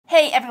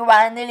Hey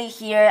everyone, Lily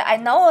here. I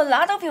know a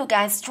lot of you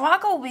guys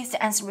struggle with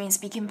answering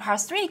speaking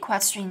part 3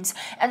 questions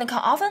and can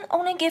often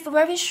only give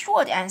very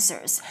short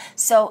answers.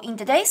 So in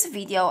today's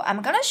video,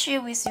 I'm gonna share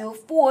with you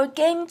 4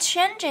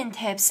 game-changing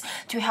tips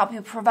to help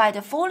you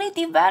provide fully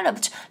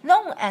developed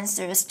long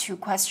answers to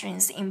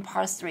questions in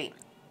part 3.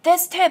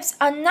 These tips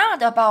are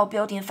not about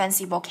building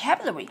fancy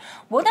vocabulary.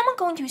 What I'm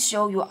going to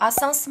show you are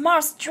some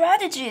smart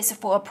strategies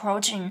for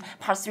approaching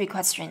part 3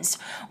 questions.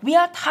 We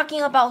are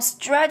talking about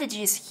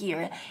strategies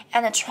here,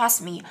 and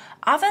trust me,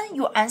 often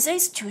your answer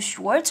is too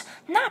short,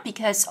 not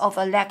because of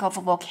a lack of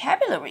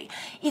vocabulary.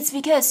 It's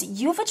because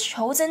you've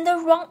chosen the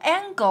wrong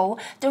angle,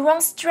 the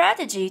wrong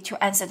strategy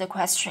to answer the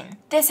question.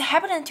 This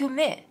happened to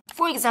me.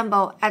 For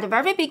example, at the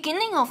very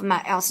beginning of my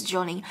IELTS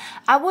journey,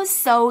 I was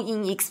so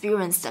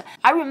inexperienced.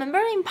 I remember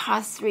in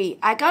part 3,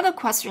 I got a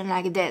question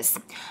like this.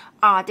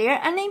 Are there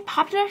any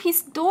popular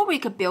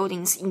historic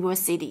buildings in your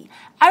city?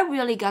 I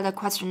really got a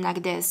question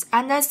like this,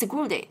 and I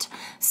screwed it.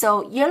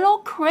 So, Yellow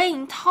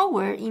Crane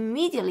Tower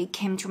immediately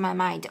came to my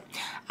mind.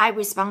 I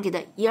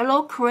responded,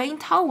 Yellow Crane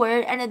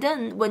Tower, and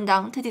then went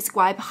on to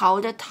describe how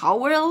the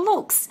tower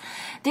looks.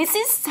 This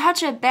is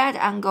such a bad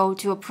angle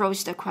to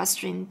approach the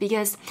question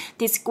because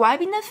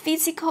describing the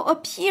physical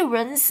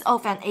appearance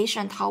of an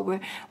Asian tower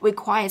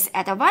requires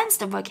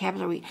advanced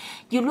vocabulary.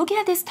 You look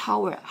at this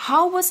tower,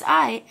 how was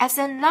I, as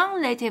a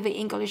non-native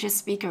English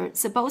speaker,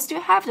 supposed to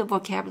have the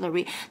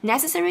vocabulary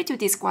necessary to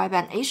describe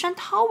an Asian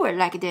tower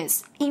like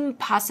this?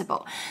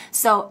 Impossible.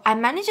 So I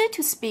managed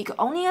to speak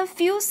only a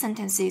few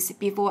sentences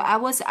before I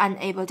was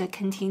unable to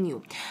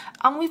continue.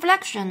 On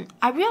reflection,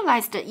 I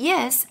realized that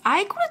yes,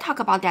 I could talk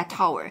about that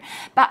tower,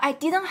 but I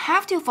didn't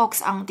have to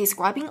focus on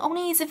describing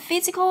only its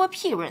physical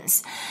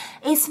appearance.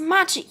 It's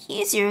much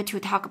easier to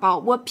talk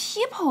about what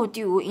people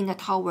do in the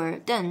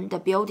tower than the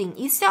building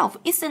itself,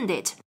 isn't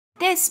it?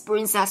 This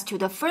brings us to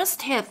the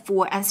first tip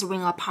for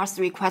answering a part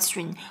 3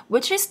 question,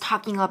 which is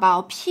talking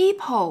about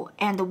people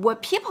and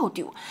what people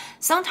do.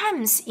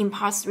 Sometimes in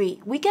part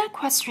 3, we get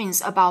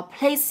questions about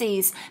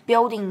places,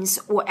 buildings,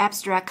 or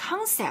abstract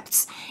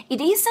concepts.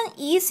 It isn't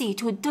easy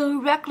to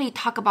directly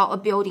talk about a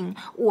building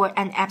or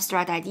an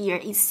abstract idea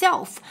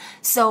itself.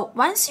 So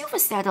once you've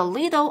said a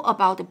little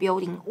about the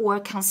building or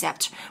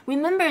concept,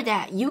 remember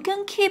that you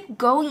can keep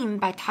going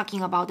by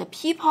talking about the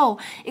people,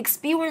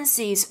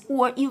 experiences,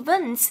 or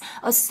events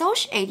associated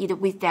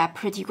with that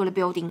particular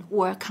building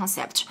or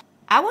concept.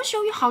 I will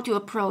show you how to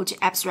approach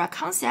abstract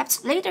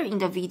concepts later in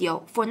the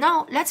video. For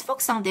now, let's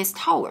focus on this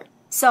tower.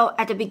 So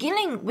at the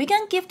beginning, we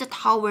can give the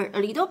tower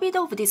a little bit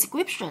of a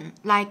description,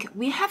 like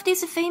we have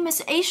this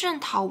famous Asian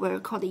tower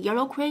called the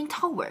Yellow Crane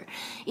Tower.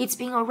 It's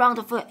been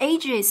around for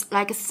ages,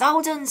 like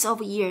thousands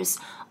of years,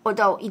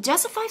 although it's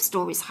just 5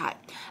 stories high.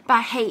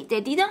 But hey,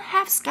 they didn't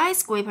have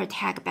skyscraper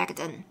tag back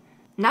then.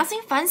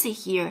 Nothing fancy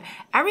here.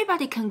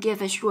 Everybody can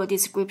give a short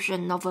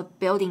description of a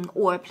building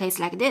or a place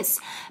like this.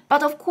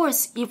 But of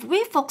course, if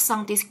we focus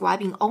on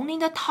describing only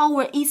the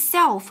tower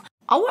itself,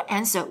 our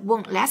answer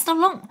won't last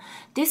long.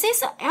 This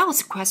is an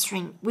IELTS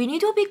question. We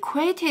need to be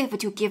creative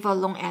to give a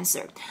long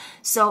answer.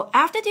 So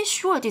after this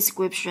short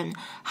description,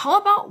 how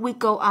about we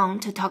go on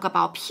to talk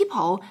about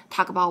people,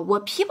 talk about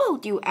what people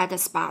do at the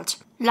spot.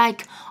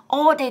 Like,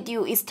 all they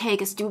do is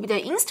take stupid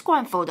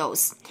Instagram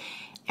photos.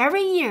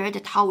 Every year, the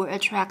tower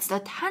attracts a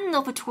ton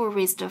of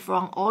tourists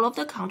from all over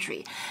the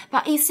country,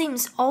 but it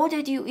seems all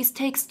they do is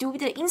take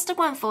stupid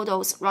Instagram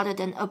photos rather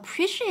than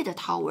appreciate the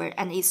tower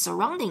and its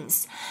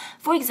surroundings.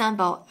 For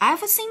example,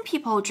 I've seen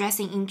people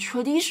dressing in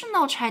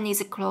traditional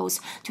Chinese clothes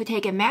to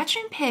take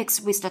matching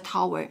pics with the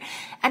tower,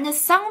 and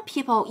some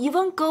people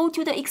even go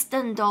to the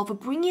extent of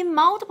bringing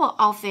multiple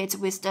outfits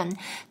with them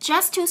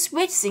just to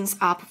switch things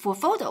up for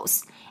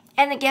photos.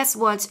 And guess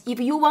what?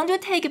 If you want to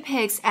take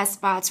pics at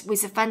spots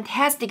with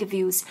fantastic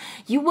views,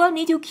 you will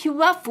need to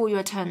queue up for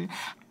your turn.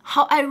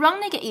 How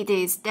ironic it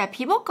is that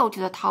people go to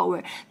the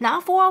tower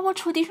not for our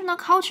traditional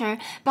culture,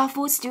 but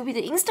for stupid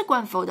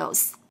Instagram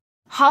photos.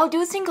 How do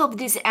you think of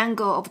this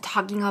angle of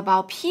talking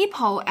about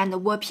people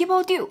and what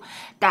people do?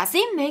 Does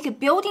it make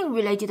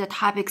building-related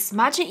topics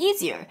much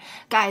easier?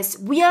 Guys,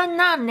 we are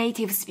not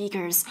native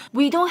speakers.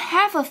 We don't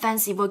have a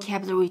fancy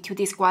vocabulary to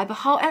describe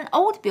how an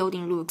old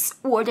building looks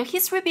or the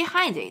history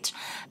behind it.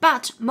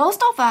 But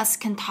most of us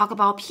can talk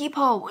about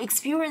people,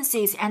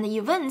 experiences, and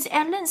events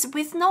at length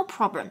with no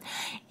problem.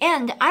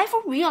 And I've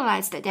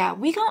realized that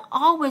we can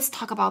always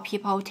talk about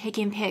people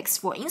taking pics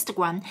for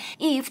Instagram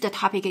if the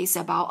topic is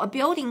about a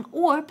building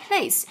or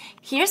place.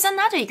 Here's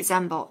another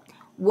example.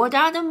 What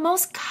are the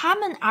most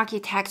common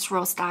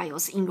architectural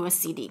styles in your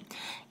city?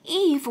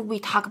 If we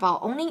talk about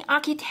only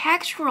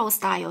architectural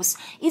styles,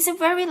 it's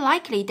very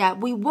likely that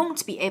we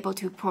won't be able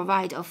to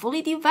provide a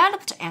fully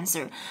developed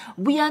answer.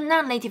 We are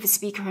not native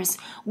speakers.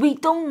 We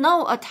don't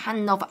know a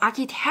ton of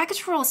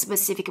architectural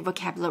specific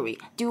vocabulary,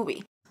 do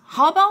we?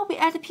 How about we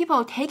add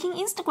people taking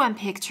Instagram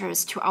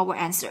pictures to our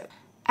answer?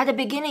 At the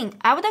beginning,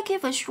 I would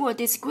give a short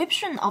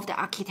description of the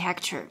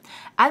architecture.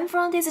 I'm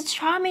from this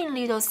charming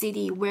little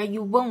city where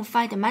you won't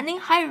find many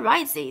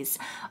high-rises.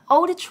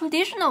 Old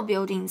traditional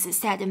buildings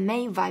set the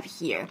main vibe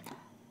here.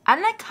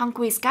 Unlike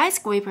concrete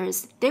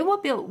skyscrapers, they were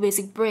built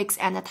with bricks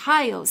and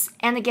tiles,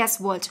 and guess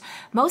what?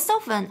 Most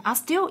of them are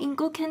still in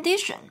good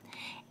condition.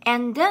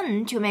 And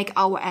then, to make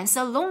our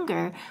answer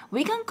longer,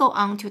 we can go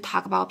on to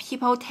talk about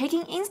people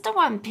taking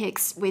Instagram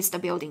pics with the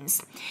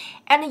buildings.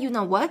 And you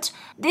know what?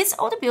 These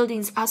old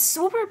buildings are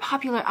super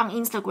popular on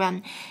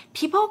Instagram.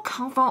 People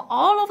come from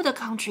all over the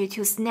country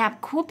to snap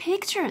cool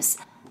pictures.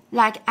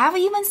 Like, I've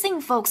even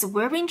seen folks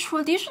wearing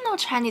traditional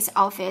Chinese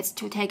outfits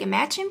to take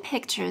matching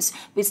pictures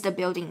with the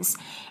buildings.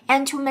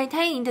 And to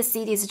maintain the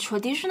city's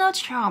traditional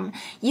charm,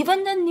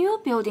 even the new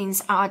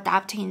buildings are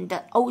adopting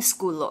the old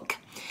school look.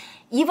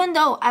 Even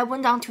though I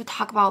went on to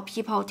talk about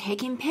people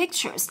taking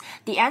pictures,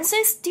 the answer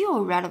is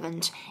still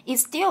relevant.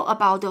 It's still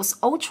about those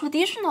old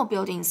traditional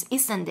buildings,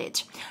 isn't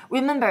it?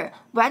 Remember,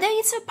 whether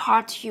it's a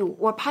part 2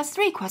 or part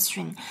 3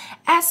 question,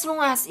 as long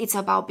as it's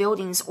about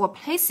buildings or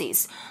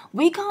places,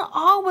 we can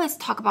always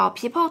talk about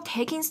people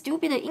taking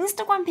stupid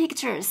Instagram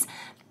pictures.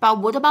 But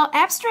what about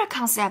abstract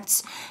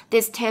concepts?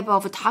 This type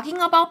of talking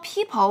about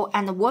people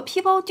and what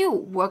people do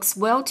works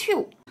well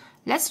too.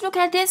 Let's look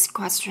at this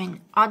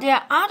question. Are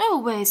there other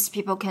ways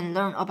people can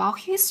learn about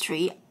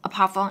history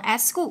apart from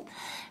at school?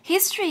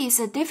 History is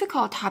a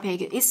difficult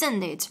topic,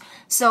 isn't it?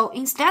 So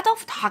instead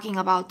of talking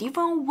about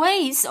different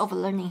ways of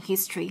learning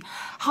history,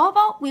 how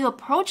about we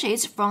approach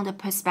it from the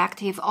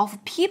perspective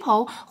of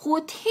people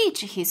who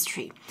teach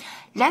history?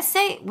 Let's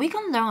say we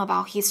can learn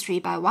about history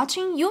by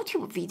watching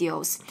YouTube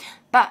videos.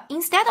 But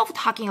instead of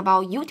talking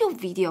about YouTube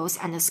videos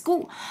and the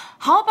school,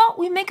 how about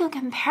we make a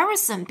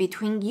comparison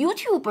between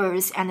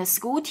YouTubers and the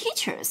school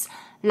teachers?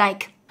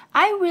 Like,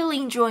 I really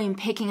enjoy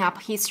picking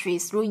up history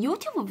through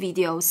YouTube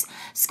videos.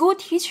 School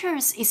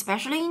teachers,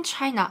 especially in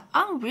China,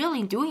 are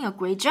really doing a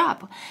great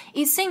job.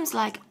 It seems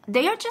like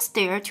they are just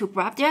there to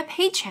grab their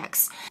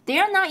paychecks. They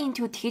are not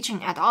into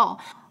teaching at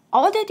all.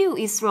 All they do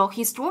is throw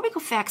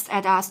historical facts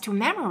at us to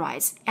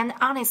memorize, and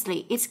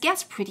honestly, it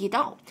gets pretty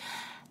dull.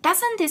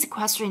 Doesn't this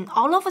question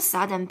all of a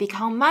sudden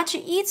become much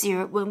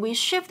easier when we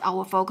shift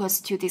our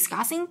focus to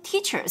discussing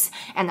teachers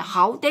and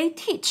how they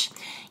teach?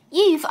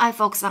 If I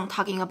focus on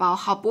talking about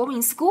how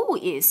boring school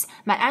is,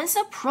 my answer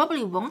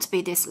probably won't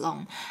be this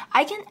long.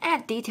 I can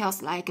add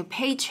details like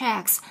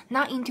paychecks,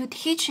 not into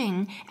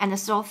teaching, and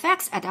throw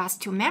facts at us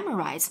to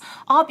memorize,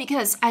 all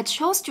because I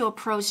chose to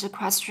approach the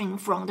question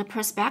from the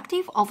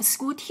perspective of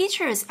school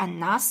teachers and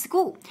not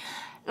school.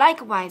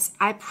 Likewise,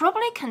 I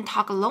probably can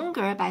talk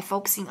longer by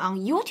focusing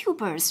on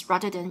YouTubers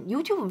rather than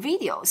YouTube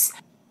videos.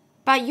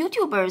 But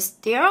YouTubers,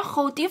 they're a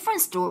whole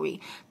different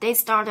story. They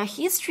start a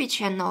history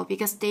channel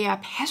because they are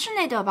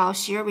passionate about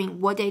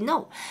sharing what they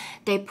know.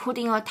 They put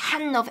in a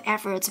ton of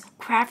effort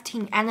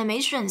crafting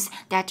animations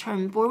that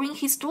turn boring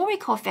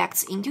historical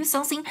facts into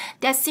something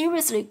that's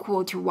seriously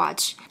cool to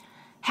watch.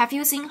 Have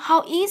you seen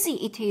how easy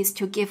it is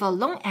to give a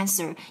long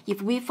answer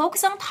if we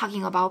focus on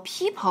talking about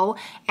people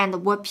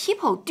and what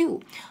people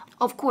do?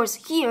 Of course,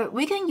 here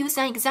we can use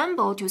an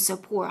example to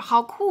support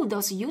how cool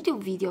those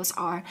YouTube videos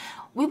are.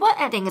 We will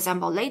add an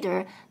example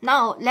later.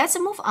 Now, let's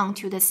move on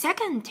to the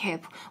second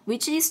tip,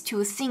 which is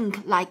to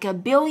think like a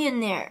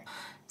billionaire.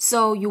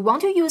 So you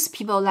want to use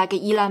people like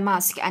Elon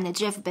Musk and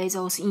Jeff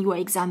Bezos in your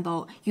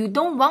example. You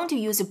don't want to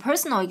use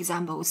personal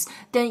examples.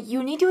 Then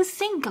you need to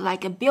think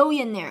like a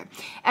billionaire.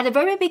 At the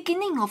very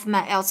beginning of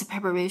my IELTS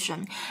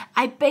preparation,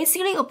 I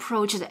basically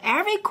approached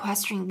every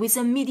question with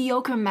a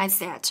mediocre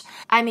mindset.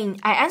 I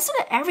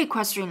answered every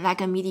question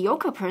like a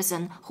mediocre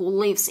person who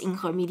lives in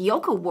her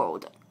mediocre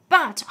world.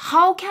 But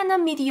how can a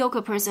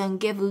mediocre person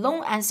give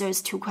long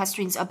answers to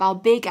questions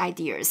about big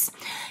ideas?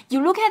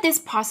 You look at these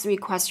part 3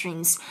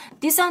 questions.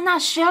 These are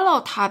not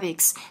shallow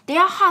topics. They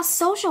are hot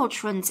social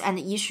trends and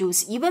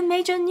issues even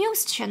major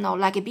news channel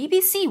like a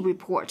BBC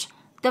report.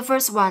 The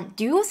first one,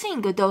 do you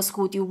think those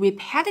who do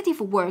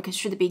repetitive work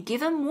should be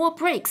given more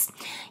breaks?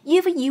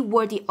 If you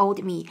were the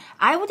old me,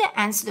 I would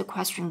answer the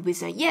question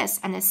with a yes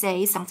and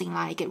say something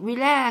like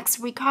relax,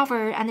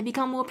 recover, and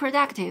become more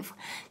productive.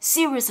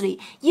 Seriously,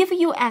 if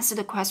you answer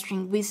the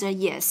question with a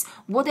yes,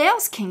 what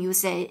else can you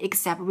say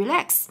except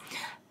relax?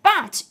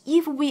 But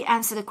if we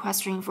answer the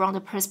question from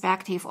the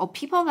perspective of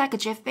people like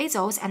Jeff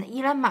Bezos and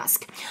Elon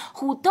Musk,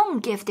 who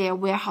don't give their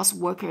warehouse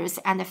workers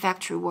and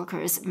factory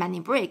workers many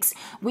breaks,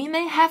 we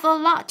may have a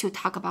lot to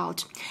talk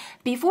about.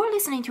 Before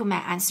listening to my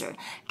answer,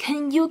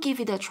 can you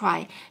give it a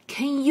try?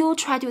 Can you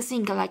try to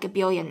think like a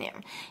billionaire?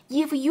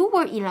 If you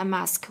were Elon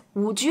Musk,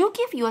 would you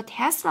give your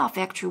Tesla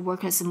factory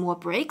workers more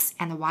breaks,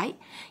 and why?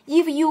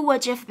 If you were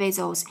Jeff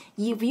Bezos,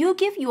 if you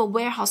give your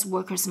warehouse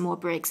workers more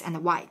breaks,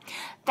 and why?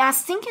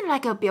 Does thinking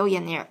like a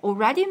billionaire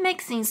already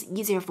make things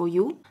easier for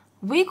you?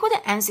 We could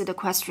answer the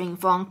question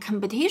from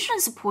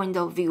competition's point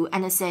of view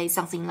and say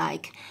something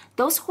like,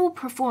 those who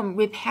perform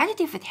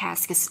repetitive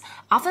tasks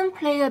often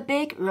play a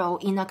big role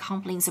in a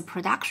company's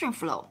production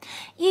flow.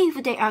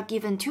 If they are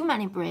given too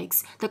many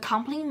breaks, the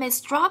company may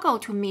struggle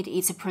to meet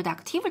its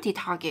productivity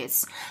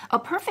targets. A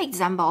perfect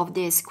example of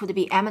this could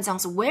be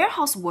Amazon's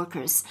warehouse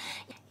workers.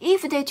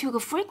 If they took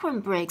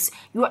frequent breaks,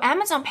 your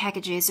Amazon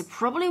packages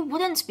probably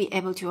wouldn't be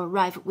able to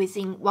arrive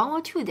within 1 or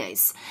 2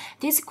 days.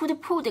 This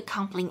could put the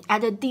company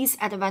at a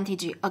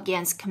disadvantage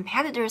against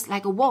competitors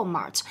like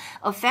Walmart,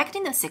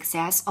 affecting the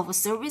success of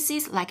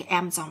services like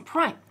Amazon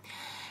Prime.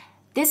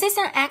 This is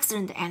an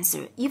excellent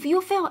answer. If you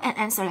feel an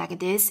answer like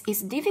this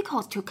is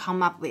difficult to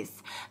come up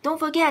with, don't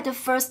forget the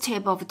first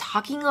tip of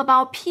talking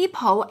about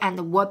people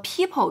and what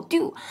people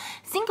do.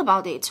 Think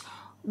about it.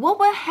 What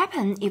will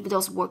happen if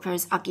those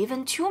workers are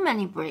given too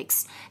many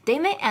breaks? They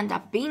may end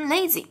up being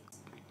lazy.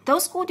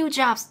 Those who do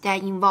jobs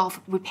that involve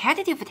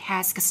repetitive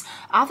tasks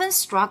often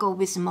struggle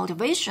with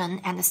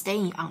motivation and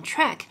staying on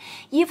track.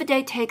 If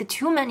they take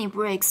too many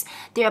breaks,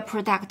 their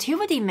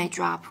productivity may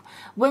drop.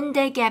 When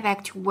they get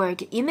back to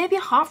work, it may be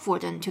hard for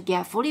them to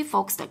get fully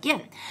focused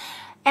again.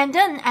 And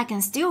then I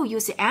can still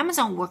use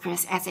Amazon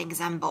workers as an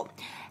example.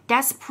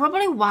 That's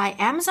probably why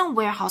Amazon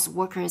warehouse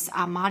workers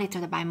are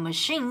monitored by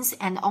machines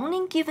and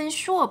only given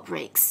short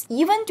breaks,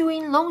 even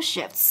during long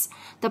shifts.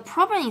 The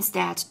problem is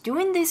that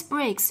during these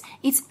breaks,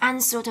 it's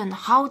uncertain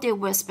how they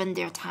will spend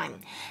their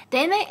time.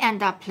 They may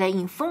end up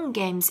playing phone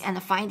games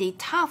and find it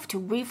tough to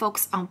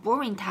refocus on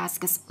boring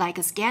tasks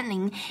like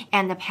scanning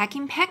and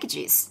packing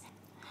packages.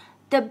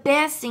 The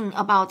best thing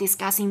about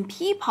discussing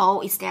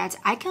people is that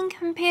I can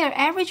compare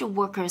average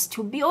workers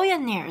to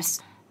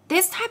billionaires.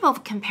 This type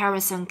of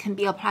comparison can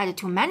be applied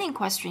to many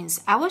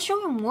questions. I will show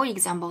you more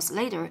examples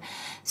later.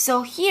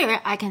 So here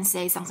I can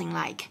say something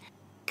like,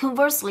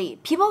 conversely,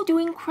 people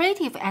doing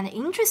creative and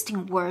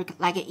interesting work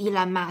like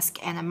Elon Musk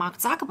and Mark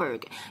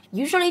Zuckerberg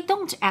usually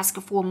don't ask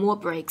for more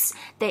breaks.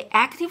 They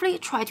actively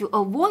try to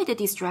avoid the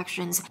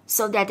distractions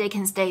so that they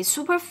can stay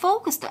super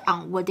focused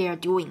on what they are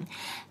doing.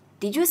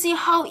 Did you see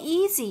how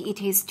easy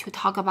it is to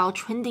talk about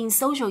trending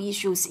social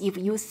issues if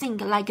you think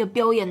like a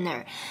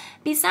billionaire?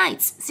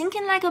 Besides,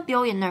 thinking like a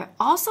billionaire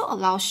also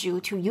allows you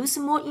to use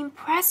more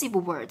impressive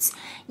words.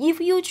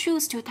 If you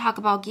choose to talk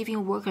about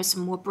giving workers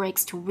more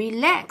breaks to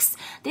relax,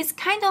 this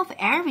kind of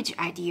average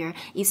idea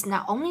is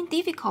not only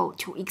difficult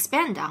to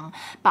expand on,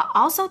 but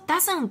also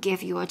doesn't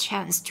give you a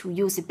chance to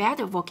use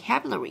better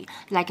vocabulary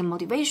like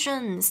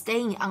motivation,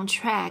 staying on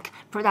track,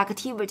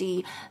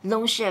 productivity,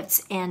 long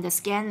shifts, and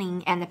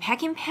scanning and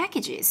packing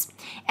packages.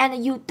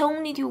 And you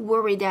don't need to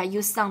worry that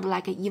you sound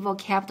like an evil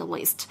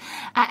capitalist.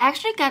 I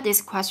actually got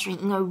this question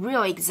in a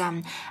real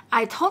exam.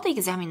 I told the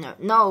examiner,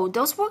 no,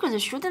 those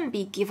workers shouldn't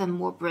be given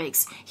more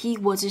breaks. He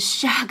was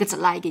shocked,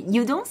 like,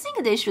 you don't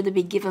think they should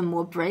be given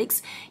more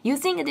breaks? You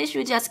think they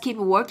should just keep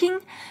working?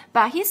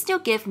 But he still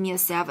gave me a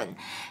 7.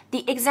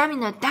 The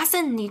examiner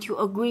doesn't need to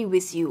agree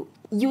with you.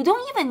 You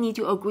don't even need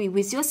to agree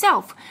with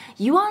yourself.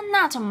 You are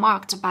not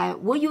marked by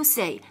what you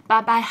say,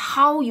 but by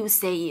how you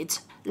say it.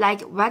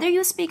 Like whether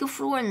you speak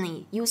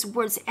fluently, use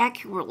words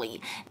accurately,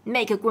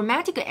 make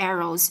grammatical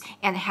errors,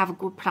 and have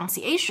good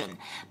pronunciation.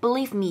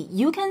 Believe me,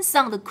 you can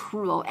sound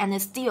cruel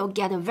and still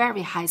get a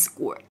very high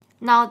score.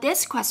 Now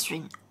this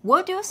question,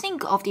 what do you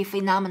think of the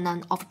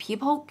phenomenon of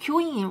people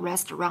queuing in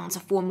restaurants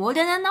for more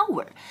than an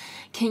hour?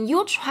 Can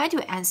you try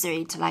to answer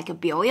it like a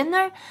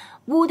billionaire?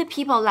 Would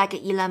people like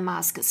Elon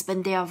Musk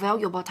spend their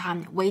valuable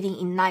time waiting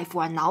in line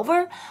for an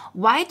hour?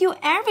 Why do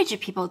average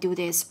people do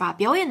this but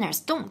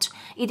billionaires don't?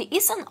 It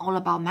isn't all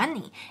about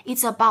money.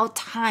 It's about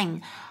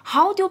time.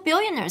 How do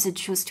billionaires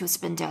choose to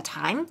spend their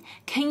time?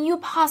 Can you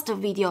pause the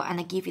video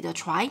and give it a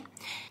try?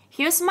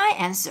 Here's my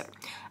answer.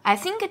 I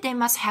think they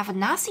must have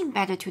nothing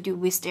better to do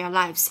with their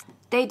lives.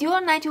 They do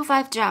a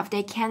 9-to-5 job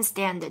they can't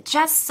stand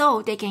just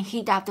so they can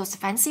hit up those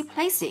fancy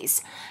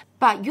places.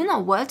 But you know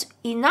what?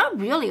 It's not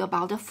really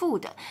about the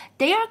food.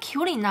 They are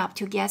queuing up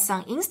to get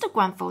some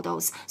Instagram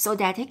photos so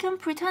that they can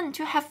pretend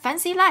to have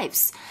fancy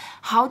lives.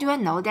 How do I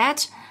know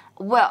that?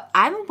 Well,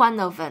 I'm one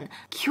of them,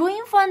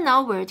 queuing for an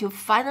hour to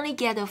finally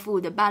get the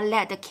food but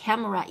let the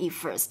camera eat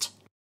first.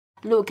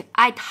 Look,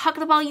 I talked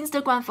about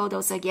Instagram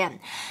photos again.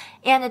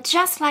 And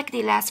just like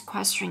the last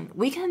question,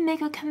 we can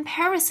make a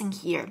comparison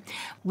here.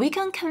 We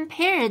can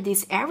compare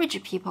these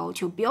average people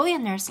to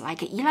billionaires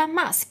like Elon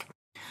Musk.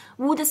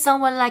 Would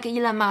someone like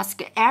Elon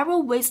Musk ever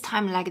waste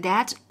time like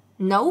that?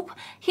 Nope.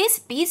 He's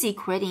busy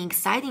creating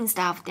exciting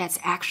stuff that's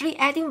actually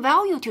adding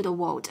value to the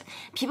world.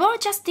 People are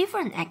just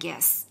different, I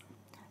guess.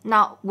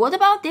 Now, what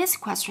about this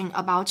question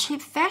about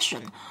cheap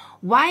fashion?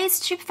 Why is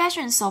cheap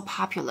fashion so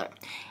popular?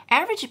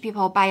 Average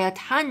people buy a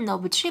ton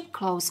of cheap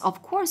clothes,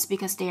 of course,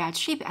 because they are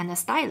cheap and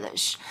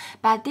stylish.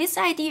 But this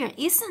idea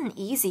isn't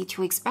easy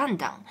to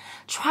expand on.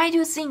 Try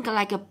to think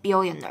like a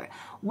billionaire.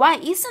 Why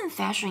isn't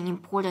fashion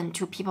important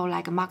to people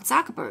like Mark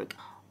Zuckerberg?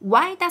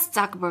 Why does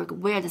Zuckerberg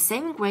wear the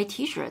same gray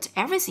t-shirt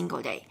every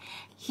single day?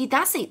 He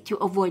does it to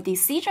avoid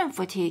decision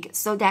fatigue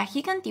so that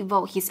he can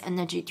devote his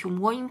energy to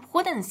more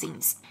important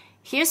things.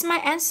 Here's my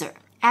answer.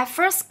 At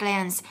first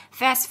glance,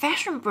 fast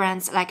fashion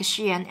brands like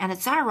Shein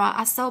and Zara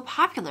are so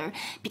popular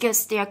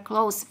because their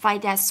clothes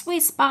find that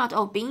sweet spot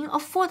of being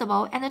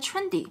affordable and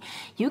trendy.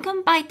 You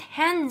can buy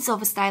tons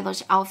of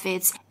stylish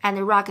outfits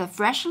and rock a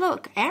fresh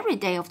look every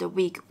day of the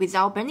week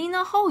without burning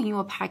a hole in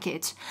your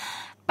pocket.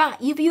 But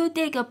if you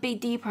dig a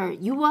bit deeper,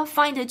 you will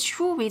find the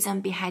true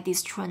reason behind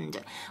this trend.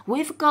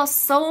 We've got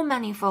so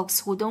many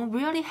folks who don't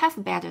really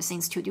have better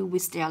things to do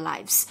with their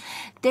lives.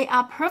 They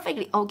are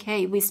perfectly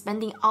okay with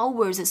spending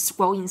hours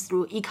scrolling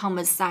through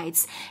e-commerce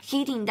sites,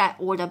 hitting that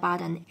order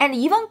button, and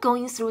even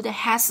going through the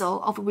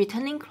hassle of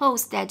returning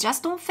clothes that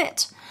just don't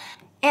fit.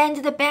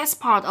 And the best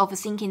part of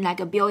thinking like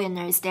a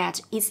billionaire is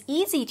that it's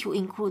easy to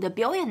include a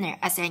billionaire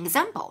as an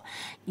example.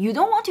 You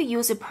don't want to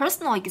use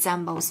personal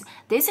examples.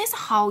 This is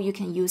how you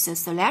can use a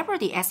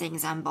celebrity as an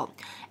example.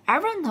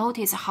 Ever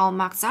notice how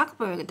Mark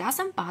Zuckerberg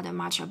doesn't bother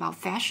much about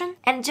fashion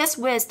and just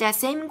wears that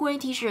same gray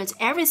t-shirt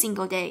every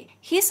single day?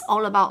 He's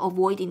all about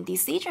avoiding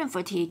decision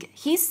fatigue.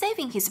 He's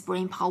saving his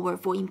brain power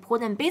for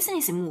important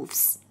business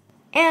moves.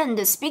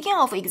 And speaking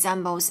of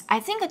examples,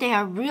 I think they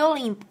are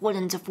really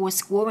important for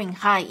scoring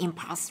high in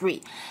Part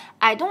 3.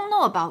 I don't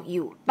know about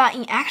you, but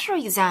in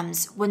actual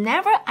exams,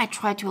 whenever I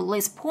try to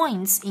list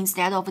points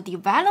instead of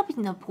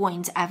developing the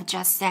point I've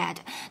just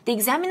said, the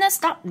examiner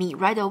stopped me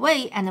right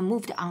away and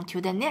moved on to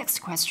the next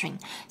question.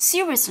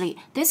 Seriously,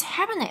 this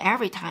happened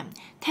every time.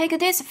 Take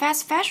this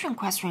fast fashion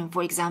question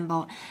for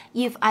example.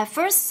 If I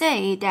first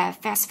say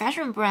that fast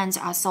fashion brands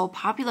are so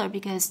popular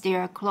because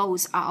their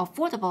clothes are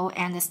affordable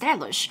and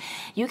stylish,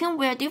 you can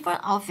wear different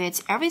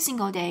outfits every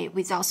single day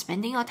without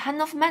spending a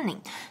ton of money.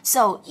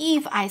 So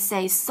if I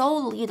say so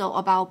little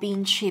about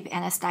being cheap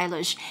and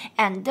stylish,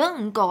 and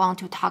then go on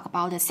to talk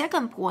about the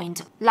second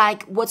point,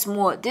 like what's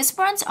more, these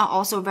brands are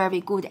also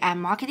very good at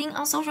marketing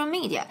on social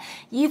media.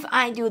 If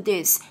I do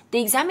this, the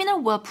examiner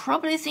will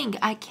probably think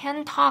I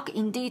can't talk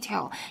in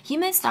detail. He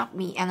may stop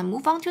me and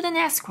move on to the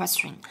next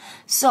question.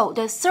 So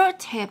the third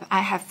tip I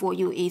have for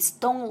you is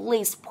don't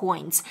list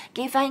points.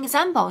 Give an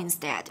example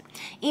instead.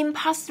 In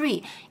Part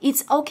 3,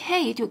 it's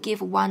okay to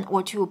give 1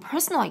 or 2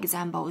 personal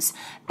examples,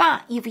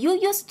 but if you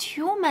use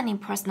too many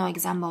personal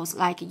examples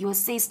like your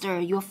sister,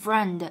 your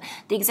friend,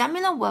 the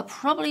examiner will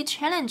probably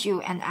challenge you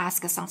and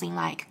ask something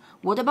like,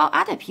 what about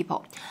other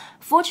people?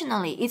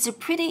 Fortunately, it's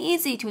pretty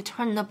easy to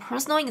turn a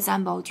personal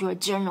example to a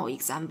general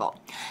example.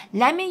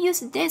 Let me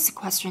use this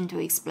question to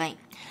explain.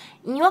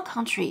 In your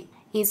country,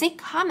 is it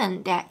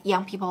common that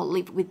young people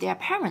live with their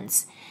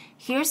parents?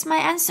 Here's my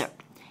answer.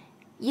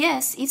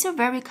 Yes, it's a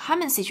very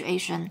common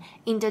situation.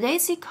 In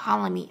today's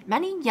economy,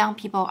 many young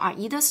people are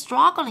either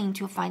struggling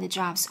to find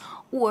jobs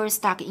or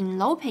stuck in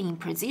low-paying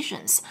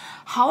positions.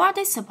 How are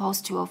they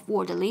supposed to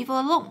afford to live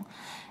alone?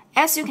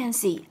 As you can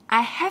see,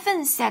 I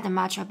haven't said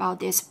much about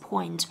this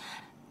point.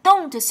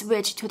 Don't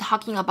switch to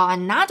talking about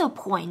another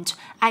point.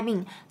 I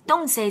mean,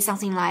 don't say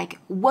something like,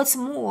 what's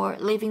more,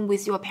 living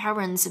with your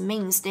parents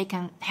means they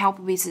can help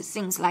with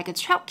things like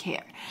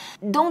childcare.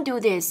 Don't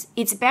do this.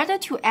 It's better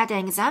to add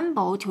an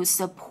example to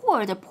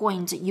support the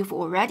point you've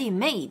already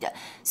made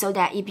so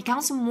that it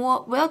becomes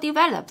more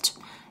well-developed.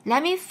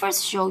 Let me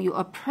first show you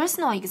a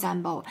personal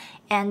example,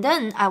 and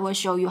then I will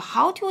show you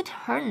how to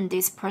turn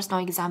this personal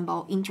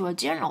example into a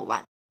general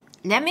one.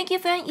 Let me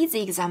give an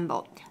easy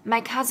example.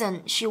 My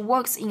cousin, she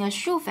works in a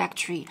shoe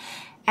factory,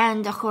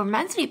 and her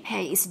monthly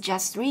pay is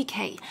just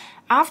 $3,000.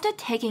 After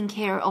taking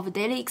care of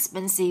daily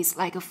expenses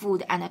like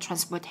food and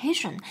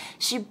transportation,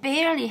 she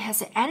barely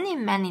has any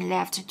money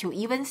left to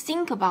even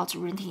think about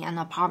renting an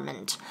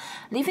apartment.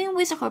 Living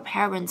with her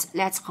parents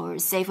lets her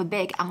save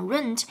big on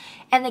rent,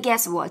 and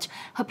guess what?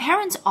 Her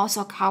parents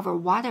also cover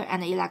water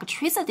and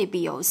electricity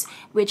bills,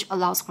 which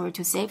allows her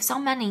to save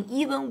some money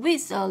even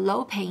with a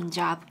low-paying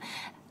job.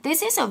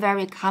 This is a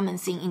very common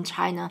thing in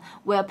China,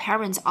 where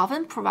parents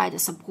often provide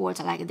support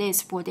like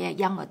this for their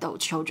young adult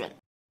children.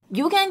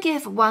 You can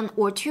give 1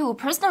 or 2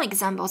 personal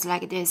examples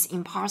like this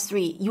in Part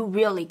 3, you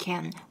really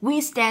can.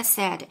 With that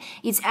said,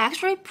 it's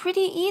actually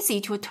pretty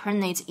easy to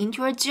turn it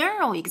into a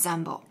general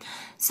example.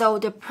 So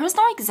the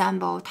personal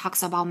example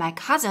talks about my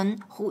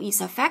cousin, who is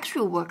a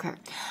factory worker.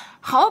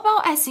 How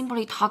about I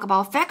simply talk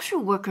about factory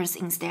workers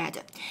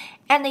instead?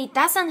 And it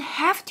doesn't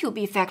have to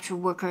be factory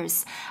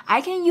workers. I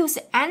can use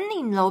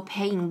any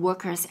low-paying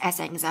workers as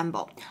an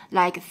example,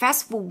 like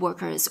fast food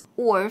workers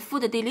or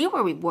food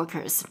delivery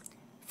workers.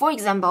 For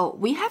example,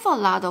 we have a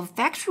lot of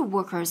factory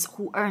workers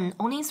who earn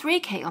only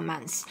 $3,000 a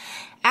month.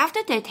 After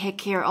they take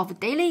care of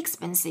daily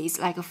expenses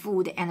like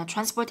food and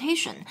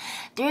transportation,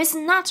 there is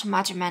not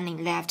much money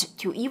left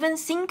to even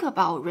think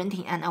about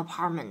renting an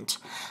apartment.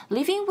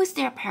 Living with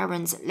their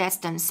parents lets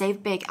them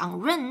save big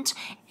on rent,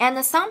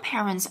 and some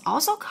parents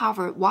also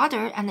cover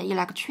water and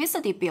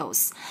electricity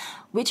bills,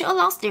 which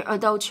allows their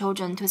adult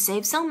children to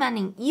save some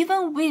money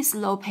even with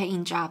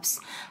low-paying jobs.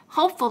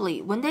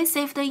 Hopefully, when they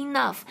saved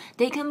enough,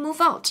 they can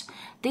move out.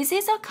 This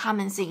is a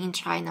common thing in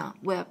China,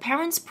 where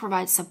parents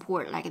provide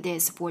support like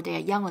this for their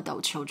young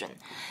adult children.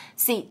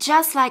 See,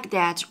 just like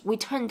that, we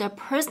turn the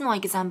personal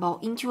example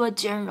into a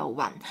general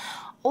one.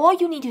 All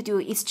you need to do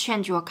is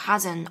change your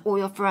cousin or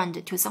your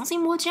friend to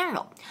something more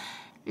general.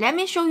 Let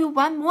me show you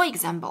one more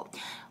example.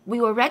 We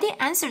already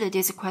answered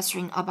this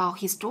question about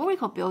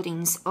historical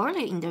buildings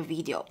earlier in the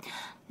video.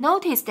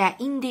 Notice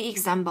that in the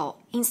example,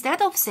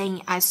 instead of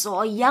saying I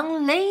saw a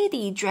young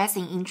lady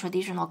dressing in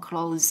traditional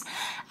clothes,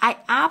 I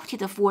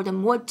opted for the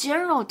more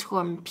general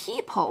term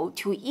people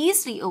to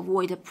easily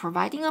avoid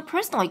providing a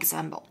personal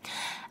example.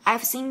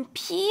 I've seen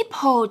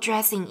people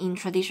dressing in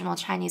traditional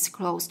Chinese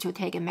clothes to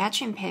take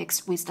matching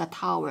pics with the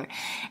tower,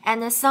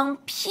 and some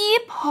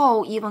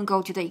people even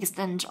go to the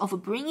extent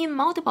of bringing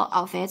multiple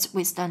outfits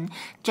with them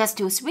just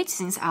to switch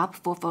things up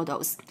for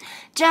photos.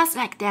 Just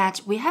like that,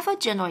 we have a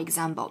general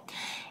example.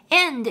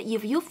 And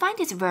if you find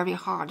it very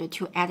hard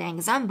to add an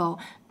example,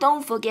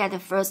 don't forget the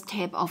first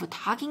tip of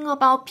talking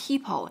about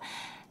people.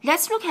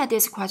 Let's look at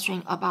this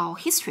question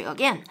about history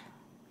again.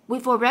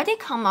 We've already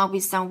come up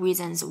with some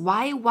reasons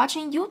why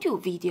watching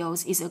YouTube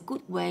videos is a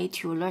good way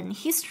to learn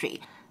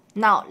history.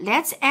 Now,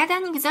 let's add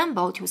an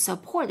example to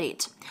support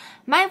it.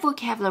 My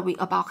vocabulary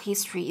about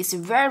history is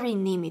very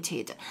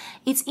limited.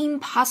 It's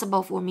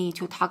impossible for me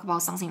to talk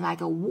about something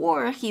like a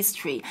war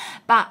history,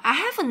 but I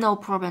have no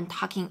problem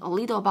talking a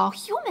little about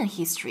human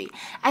history.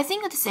 I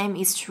think the same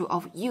is true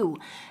of you.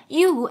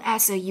 You,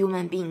 as a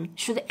human being,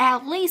 should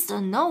at least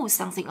know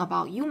something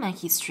about human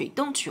history,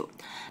 don't you?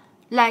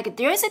 Like,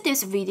 there's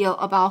this video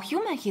about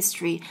human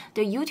history.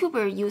 The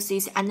YouTuber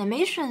uses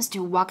animations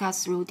to walk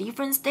us through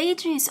different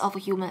stages of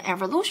human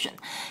evolution.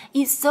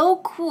 It's so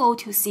cool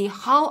to see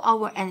how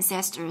our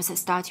ancestors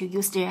start to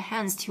use their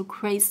hands to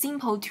create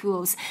simple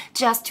tools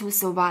just to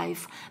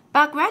survive.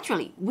 But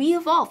gradually, we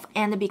evolve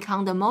and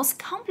become the most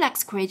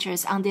complex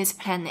creatures on this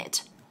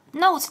planet.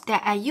 Note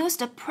that I use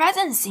the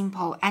present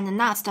simple and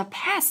not the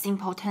past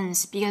simple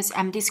tense because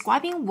I'm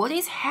describing what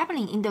is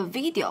happening in the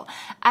video.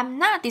 I'm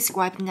not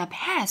describing the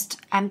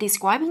past, I'm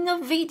describing the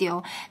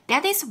video.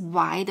 That is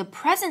why the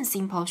present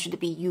simple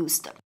should be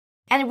used.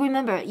 And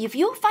remember, if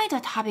you find a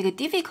topic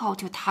difficult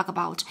to talk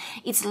about,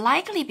 it's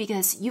likely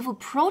because you've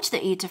approached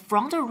it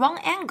from the wrong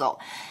angle.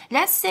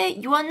 Let's say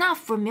you are not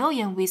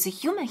familiar with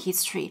human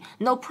history,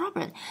 no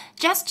problem.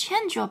 Just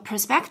change your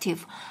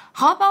perspective.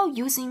 How about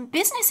using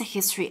business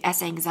history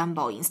as an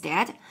example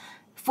instead?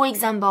 For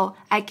example,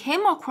 I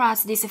came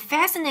across this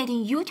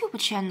fascinating YouTube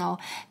channel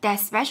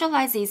that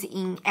specializes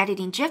in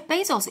editing Jeff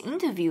Bezos'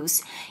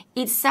 interviews.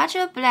 It's such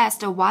a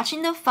blast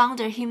watching the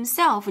founder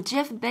himself,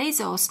 Jeff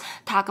Bezos,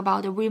 talk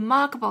about the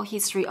remarkable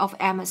history of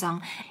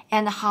Amazon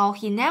and how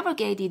he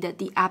navigated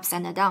the ups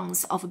and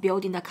downs of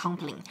building the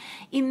company.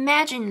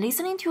 Imagine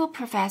listening to a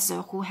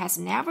professor who has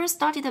never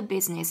started a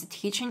business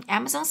teaching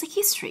Amazon's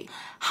history.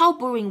 How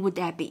boring would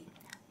that be?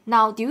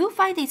 Now, do you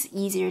find it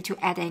easier to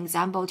add an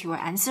example to your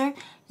answer?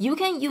 You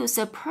can use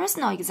a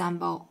personal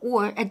example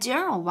or a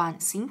general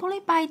one simply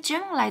by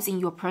generalizing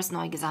your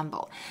personal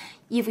example.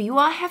 If you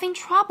are having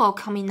trouble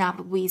coming up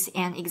with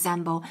an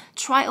example,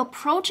 try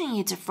approaching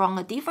it from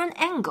a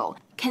different angle.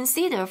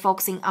 Consider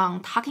focusing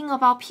on talking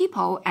about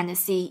people and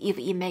see if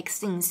it makes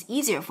things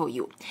easier for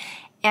you.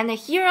 And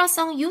here are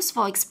some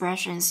useful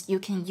expressions you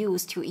can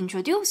use to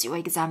introduce your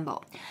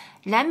example.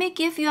 Let me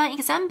give you an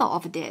example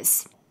of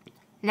this.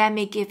 Let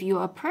me give you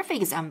a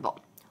perfect example.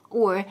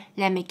 Or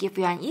let me give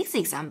you an easy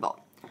example.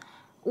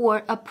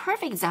 Or a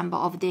perfect example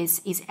of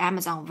this is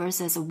Amazon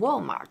versus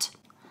Walmart.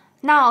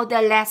 Now, the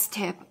last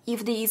tip,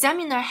 if the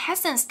examiner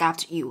hasn't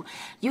stopped you,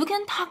 you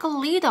can talk a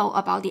little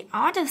about the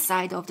other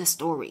side of the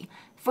story.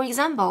 For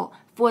example,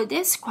 for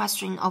this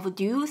question of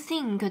do you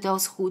think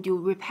those who do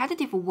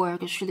repetitive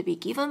work should be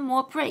given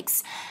more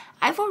breaks,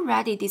 I've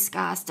already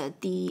discussed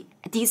the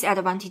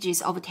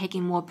disadvantages of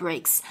taking more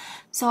breaks.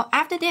 So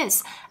after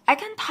this, I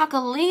can talk a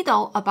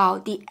little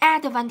about the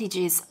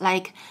advantages.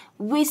 Like,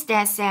 with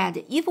that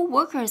said, if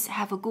workers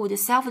have a good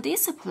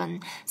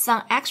self-discipline,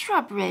 some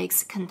extra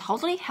breaks can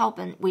totally help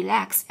them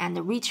relax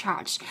and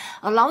recharge,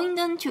 allowing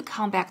them to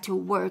come back to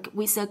work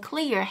with a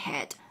clear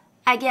head.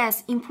 I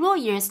guess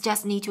employers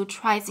just need to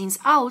try things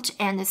out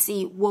and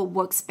see what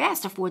works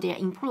best for their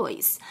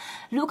employees.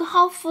 Look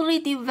how fully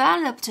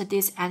developed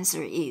this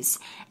answer is.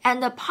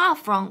 And apart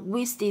from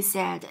with this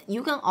said,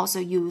 you can also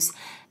use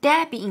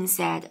that being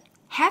said,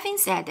 having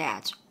said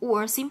that,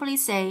 or simply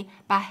say,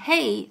 but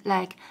hey,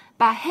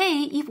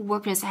 if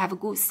workers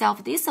have good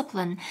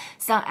self-discipline,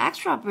 some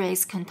extra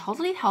breaks can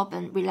totally help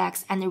them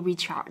relax and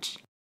recharge.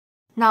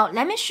 Now,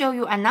 let me show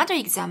you another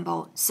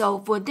example. So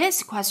for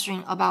this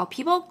question about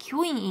people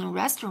queuing in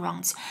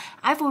restaurants,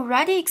 I've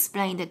already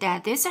explained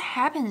that this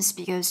happens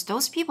because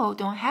those people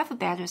don't have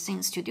better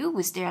things to do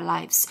with their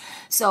lives,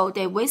 so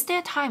they waste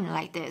their time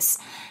like this.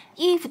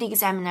 If the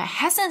examiner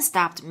hasn't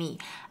stopped me,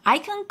 I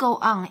can go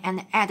on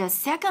and add a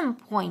second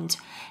point.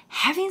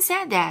 Having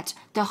said that,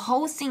 the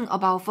whole thing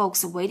about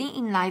folks waiting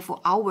in line for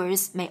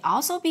hours may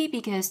also be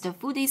because the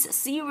food is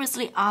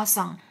seriously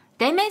awesome.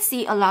 They may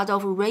see a lot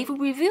of rave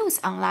reviews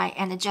online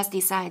and just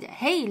decide,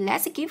 hey,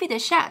 let's give it a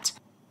shot.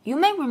 You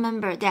may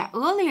remember that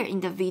earlier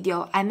in the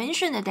video, I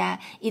mentioned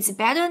that it's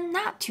better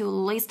not to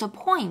list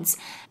points,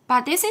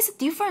 but this is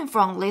different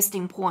from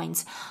listing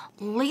points.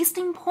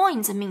 Listing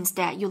points means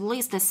that you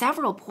list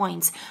several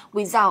points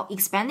without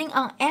expanding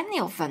on any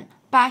of them.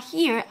 But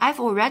here, I've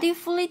already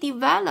fully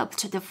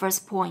developed the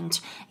first point.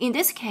 In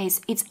this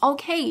case, it's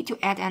okay to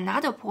add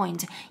another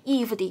point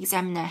if the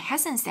examiner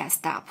hasn't said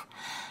stop.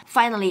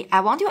 Finally,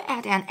 I want to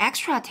add an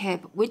extra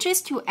tip, which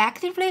is to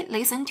actively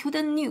listen to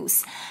the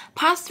news.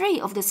 Part 3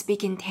 of the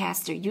speaking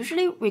test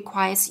usually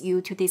requires you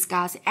to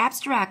discuss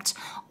abstract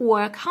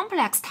or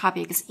complex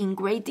topics in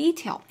great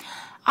detail.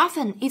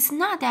 Often, it's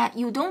not that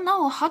you don't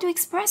know how to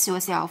express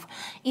yourself,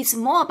 it's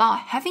more about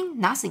having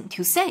nothing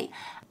to say.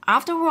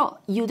 After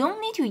all, you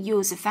don't need to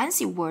use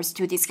fancy words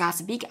to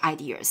discuss big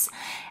ideas.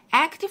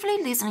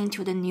 Actively listening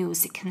to the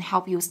news can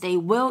help you stay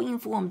well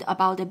informed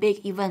about the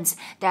big events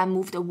that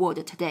move the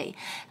world today.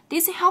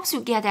 This helps you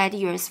get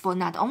ideas for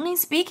not only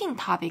speaking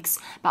topics,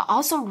 but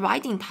also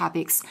writing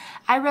topics.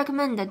 I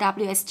recommend the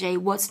WSJ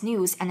What's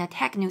News and the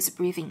Tech News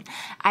Briefing.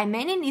 I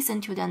mainly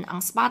listen to them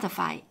on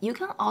Spotify. You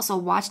can also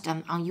watch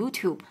them on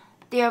YouTube.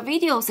 Their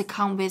videos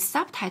come with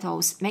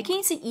subtitles, making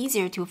it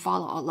easier to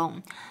follow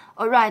along.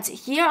 Alright,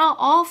 here are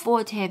all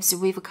 4 tips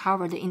we've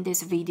covered in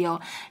this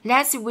video.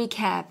 Let's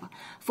recap.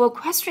 For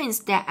questions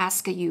that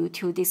ask you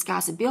to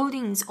discuss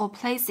buildings or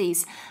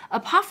places,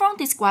 apart from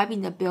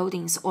describing the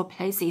buildings or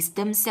places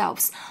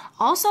themselves,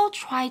 also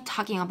try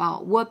talking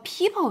about what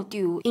people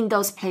do in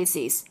those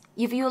places.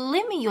 If you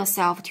limit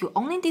yourself to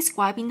only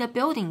describing the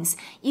buildings,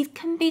 it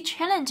can be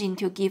challenging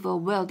to give a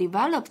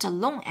well-developed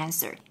long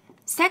answer.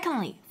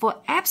 Secondly, for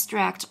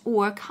abstract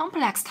or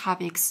complex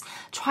topics,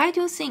 try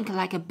to think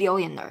like a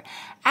billionaire.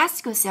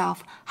 Ask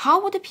yourself,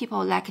 how would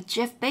people like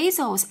Jeff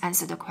Bezos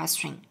answer the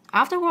question?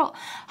 After all,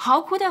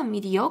 how could a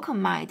mediocre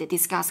mind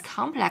discuss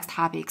complex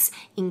topics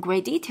in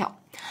great detail?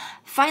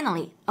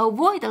 Finally,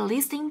 avoid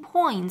listing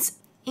points.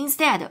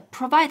 Instead,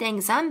 provide an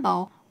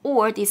example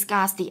or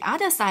discuss the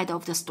other side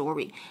of the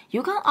story.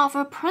 You can offer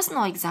a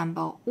personal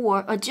example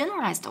or a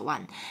generalized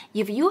one.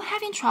 If you're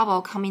having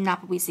trouble coming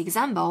up with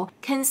example,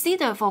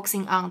 consider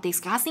focusing on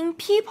discussing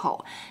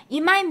people. It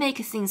might make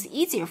things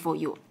easier for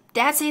you.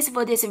 That's it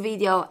for this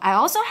video. I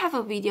also have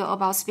a video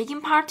about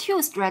speaking part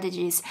 2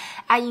 strategies.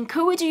 I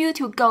encourage you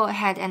to go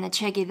ahead and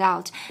check it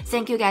out.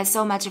 Thank you guys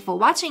so much for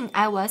watching.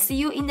 I will see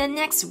you in the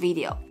next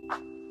video.